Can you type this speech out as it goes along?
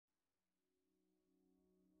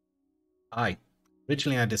Hi.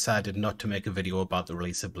 Originally I decided not to make a video about the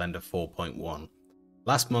release of Blender 4.1.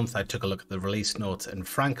 Last month I took a look at the release notes and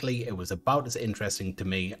frankly it was about as interesting to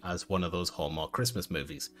me as one of those Hallmark Christmas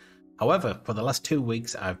movies. However, for the last 2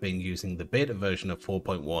 weeks I've been using the beta version of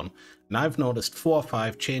 4.1 and I've noticed 4 or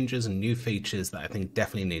 5 changes and new features that I think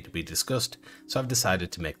definitely need to be discussed, so I've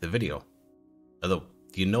decided to make the video. Although,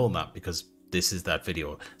 you know that because this is that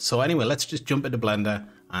video. So anyway, let's just jump into Blender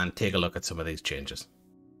and take a look at some of these changes.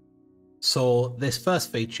 So this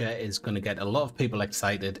first feature is going to get a lot of people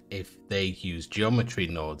excited if they use geometry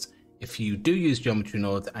nodes. If you do use geometry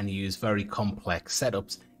nodes and you use very complex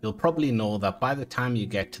setups, you'll probably know that by the time you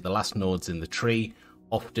get to the last nodes in the tree,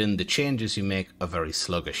 often the changes you make are very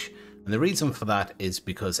sluggish. And the reason for that is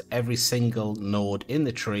because every single node in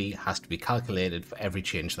the tree has to be calculated for every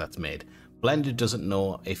change that's made. Blender doesn't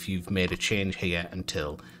know if you've made a change here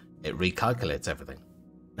until it recalculates everything.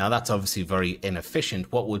 Now that's obviously very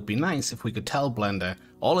inefficient. What would be nice if we could tell Blender,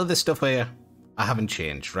 all of this stuff here, I haven't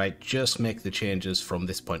changed, right? Just make the changes from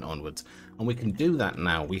this point onwards. And we can do that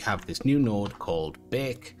now. We have this new node called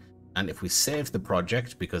Bake. And if we save the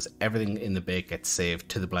project, because everything in the Bake gets saved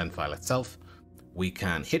to the blend file itself, we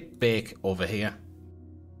can hit Bake over here.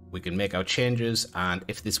 We can make our changes. And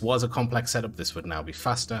if this was a complex setup, this would now be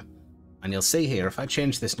faster. And you'll see here, if I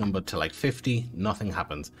change this number to like 50, nothing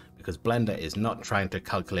happens because Blender is not trying to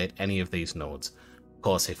calculate any of these nodes. Of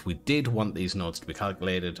course, if we did want these nodes to be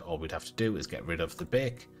calculated, all we'd have to do is get rid of the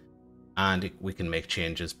Bake and we can make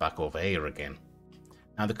changes back over here again.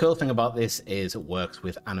 Now, the cool thing about this is it works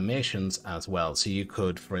with animations as well. So you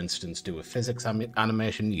could, for instance, do a physics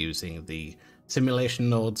animation using the simulation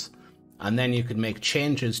nodes, and then you could make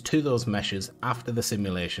changes to those meshes after the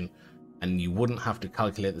simulation, and you wouldn't have to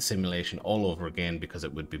calculate the simulation all over again because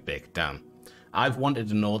it would be baked down. I've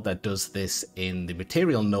wanted a node that does this in the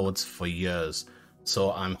material nodes for years,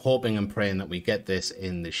 so I'm hoping and praying that we get this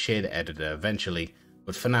in the shader editor eventually,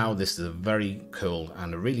 but for now this is a very cool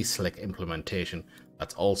and a really slick implementation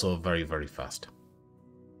that's also very, very fast.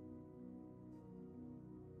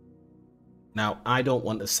 Now, I don't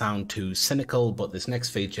want to sound too cynical, but this next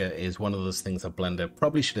feature is one of those things that Blender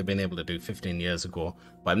probably should have been able to do 15 years ago,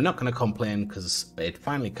 but I'm not going to complain because it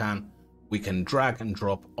finally can. We can drag and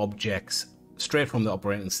drop objects straight from the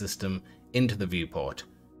operating system into the viewport.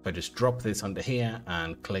 If I just drop this onto here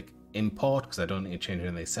and click import, because I don't need to change any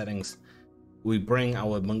of these settings, we bring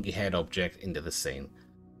our monkey head object into the scene.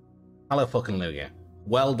 Hallelujah.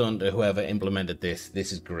 Well done to whoever implemented this.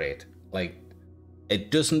 This is great. Like,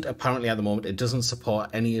 it doesn't, apparently at the moment, it doesn't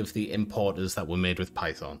support any of the importers that were made with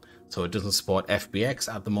Python. So it doesn't support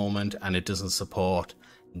FBX at the moment, and it doesn't support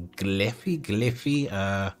Glyphy,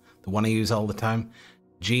 the one I use all the time,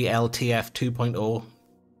 GLTF 2.0,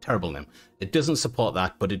 terrible name. It doesn't support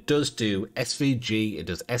that, but it does do SVG, it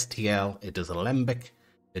does STL, it does Alembic,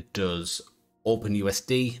 it does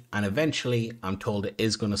OpenUSD, and eventually I'm told it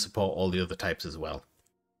is going to support all the other types as well.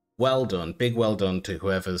 Well done, big well done to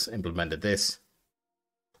whoever's implemented this.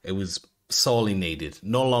 It was sorely needed.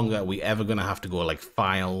 No longer are we ever going to have to go like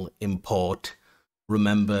file, import,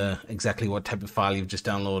 remember exactly what type of file you've just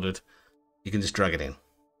downloaded. You can just drag it in.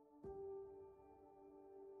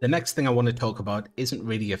 The next thing I want to talk about isn't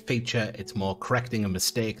really a feature, it's more correcting a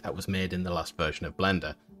mistake that was made in the last version of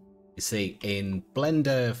Blender. You see, in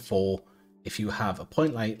Blender 4, if you have a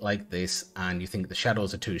point light like this and you think the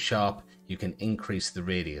shadows are too sharp, you can increase the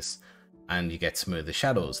radius and you get smoother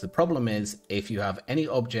shadows. The problem is, if you have any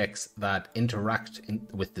objects that interact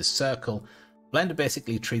with this circle, Blender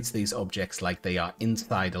basically treats these objects like they are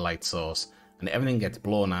inside a light source and everything gets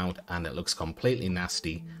blown out and it looks completely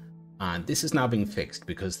nasty. And this is now being fixed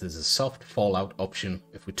because there's a soft fallout option.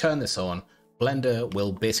 If we turn this on, Blender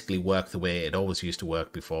will basically work the way it always used to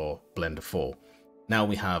work before Blender 4. Now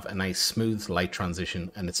we have a nice smooth light transition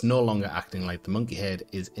and it's no longer acting like the monkey head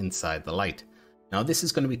is inside the light. Now this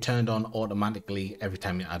is going to be turned on automatically every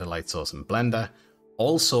time you add a light source in Blender.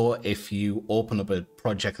 Also, if you open up a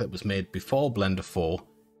project that was made before Blender 4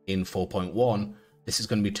 in 4.1, this is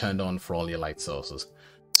going to be turned on for all your light sources.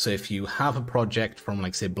 So if you have a project from,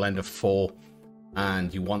 like, say, Blender 4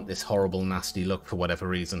 and you want this horrible, nasty look for whatever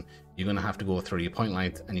reason, you're going to have to go through your point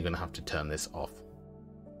light and you're going to have to turn this off.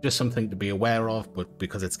 Just something to be aware of, but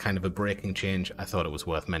because it's kind of a breaking change, I thought it was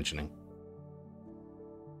worth mentioning.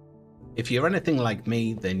 If you're anything like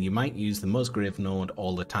me, then you might use the Musgrave node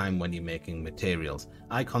all the time when you're making materials.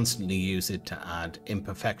 I constantly use it to add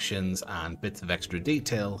imperfections and bits of extra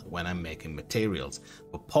detail when I'm making materials,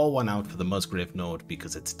 but pour one out for the Musgrave node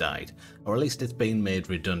because it's died, or at least it's been made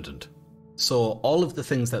redundant. So all of the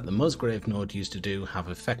things that the Musgrave node used to do have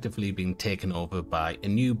effectively been taken over by a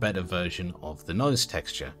new, better version of the noise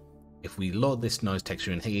texture. If we load this noise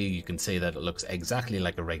texture in here, you can see that it looks exactly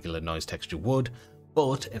like a regular noise texture would,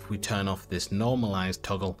 but if we turn off this normalized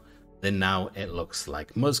toggle, then now it looks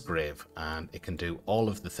like Musgrave, and it can do all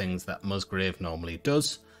of the things that Musgrave normally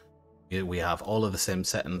does. We have all of the same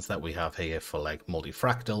settings that we have here for like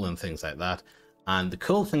multifractal and things like that. And the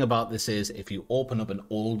cool thing about this is if you open up an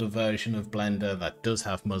older version of Blender that does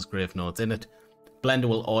have Musgrave nodes in it, Blender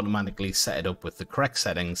will automatically set it up with the correct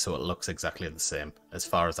settings so it looks exactly the same, as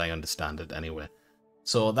far as I understand it anyway.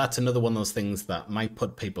 So that's another one of those things that might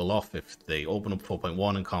put people off if they open up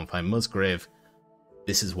 4.1 and can't find Musgrave.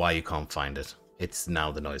 This is why you can't find it. It's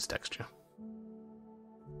now the noise texture.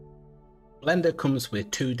 Blender comes with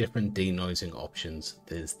two different denoising options.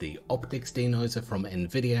 There's the optics denoiser from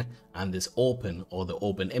NVIDIA and this open or the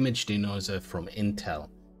open image denoiser from Intel.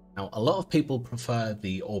 Now, a lot of people prefer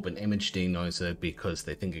the open image denoiser because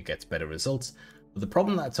they think it gets better results, but the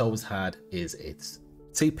problem that it's always had is it's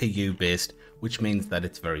CPU based, which means that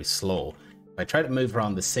it's very slow. If I try to move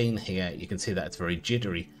around the scene here, you can see that it's very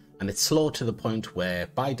jittery, and it's slow to the point where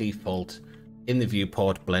by default in the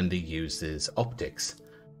viewport Blender uses optics,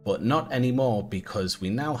 but not anymore because we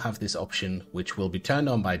now have this option which will be turned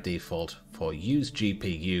on by default for use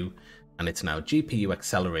GPU, and it's now GPU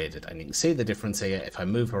accelerated, and you can see the difference here. If I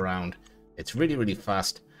move around, it's really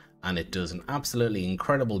fast, and it does an absolutely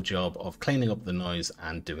incredible job of cleaning up the noise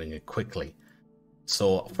and doing it quickly.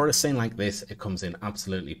 So for a scene like this, it comes in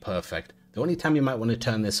absolutely perfect. The only time you might want to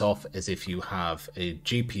turn this off is if you have a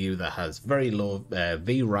GPU that has very low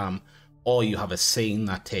VRAM, or you have a scene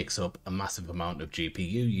that takes up a massive amount of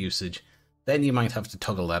GPU usage. Then you might have to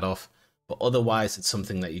toggle that off. But otherwise, it's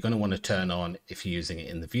something that you're going to want to turn on if you're using it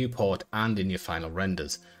in the viewport and in your final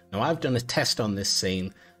renders. Now, I've done a test on this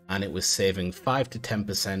scene, and it was saving 5 to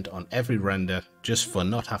 10% on every render just for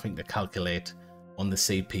not having to calculate on the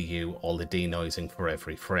CPU all the denoising for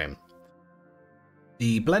every frame.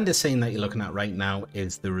 The Blender scene that you're looking at right now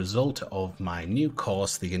is the result of my new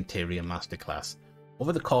course, the Interior Masterclass.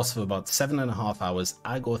 Over the course of about 7.5 hours,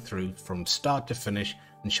 I go through from start to finish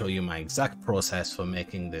and show you my exact process for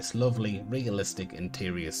making this lovely, realistic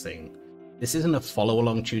interior scene. This isn't a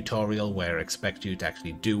follow-along tutorial where I expect you to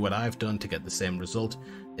actually do what I've done to get the same result.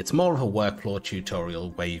 It's more of a workflow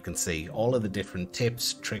tutorial where you can see all of the different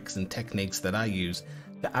tips, tricks and techniques that I use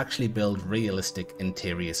to actually build realistic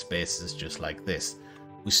interior spaces just like this.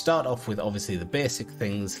 We start off with obviously the basic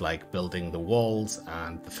things like building the walls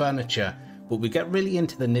and the furniture, but we get really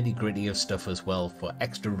into the nitty-gritty of stuff as well for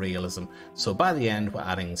extra realism. So by the end, we're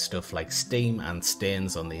adding stuff like steam and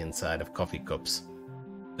stains on the inside of coffee cups.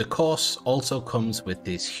 The course also comes with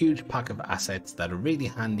this huge pack of assets that are really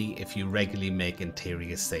handy if you regularly make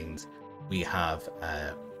interior scenes. We have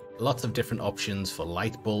lots of different options for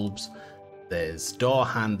light bulbs, there's door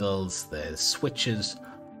handles, there's switches,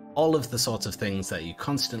 all of the sorts of things that you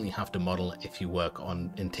constantly have to model if you work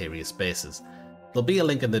on interior spaces. There'll be a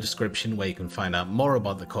link in the description where you can find out more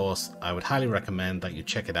about the course. I would highly recommend that you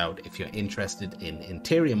check it out if you're interested in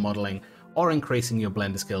interior modeling or increasing your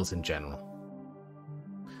Blender skills in general.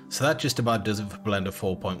 So that just about does it for Blender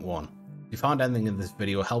 4.1. If you found anything in this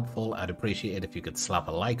video helpful, I'd appreciate it if you could slap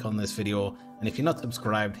a like on this video, and if you're not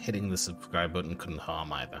subscribed, hitting the subscribe button couldn't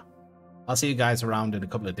harm either. I'll see you guys around in a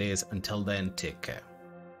couple of days. Until then, take care.